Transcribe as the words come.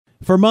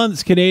For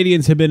months,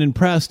 Canadians have been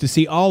impressed to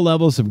see all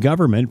levels of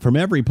government from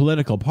every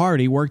political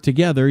party work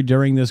together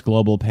during this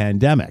global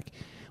pandemic.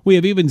 We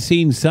have even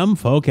seen some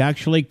folk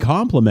actually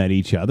compliment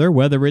each other,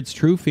 whether it's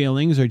true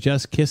feelings or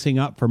just kissing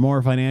up for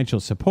more financial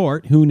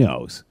support, who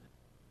knows.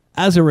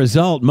 As a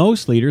result,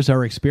 most leaders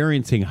are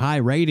experiencing high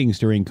ratings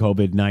during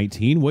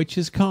COVID-19, which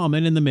is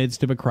common in the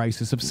midst of a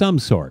crisis of some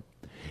sort.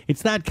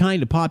 It's that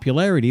kind of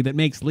popularity that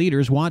makes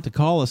leaders want to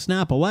call a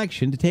snap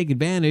election to take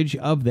advantage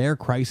of their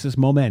crisis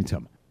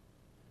momentum.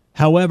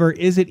 However,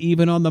 is it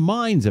even on the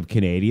minds of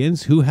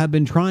Canadians who have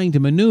been trying to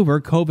maneuver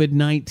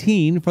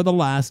COVID-19 for the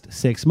last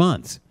 6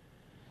 months?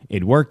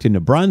 It worked in New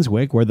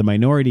Brunswick, where the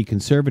minority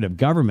Conservative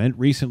government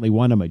recently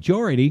won a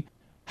majority.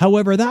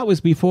 However, that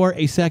was before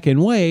a second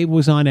wave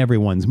was on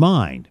everyone's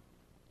mind.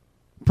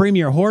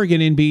 Premier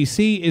Horgan in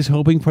BC is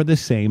hoping for the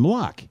same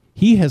luck.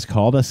 He has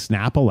called a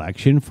snap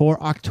election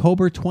for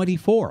October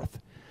 24th.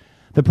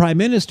 The Prime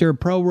Minister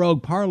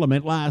prorogued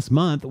Parliament last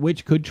month,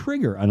 which could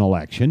trigger an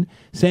election,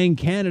 saying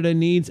Canada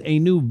needs a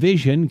new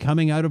vision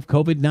coming out of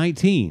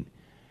COVID-19.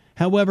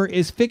 However,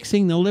 is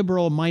fixing the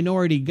Liberal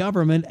minority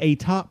government a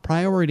top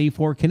priority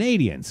for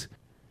Canadians?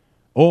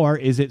 Or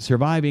is it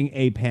surviving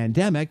a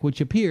pandemic which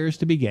appears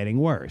to be getting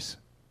worse?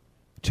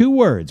 2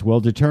 words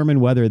will determine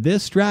whether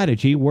this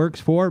strategy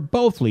works for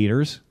both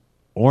leaders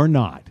or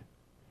not.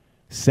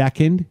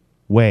 Second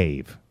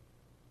wave.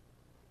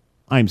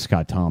 I'm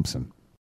Scott Thompson.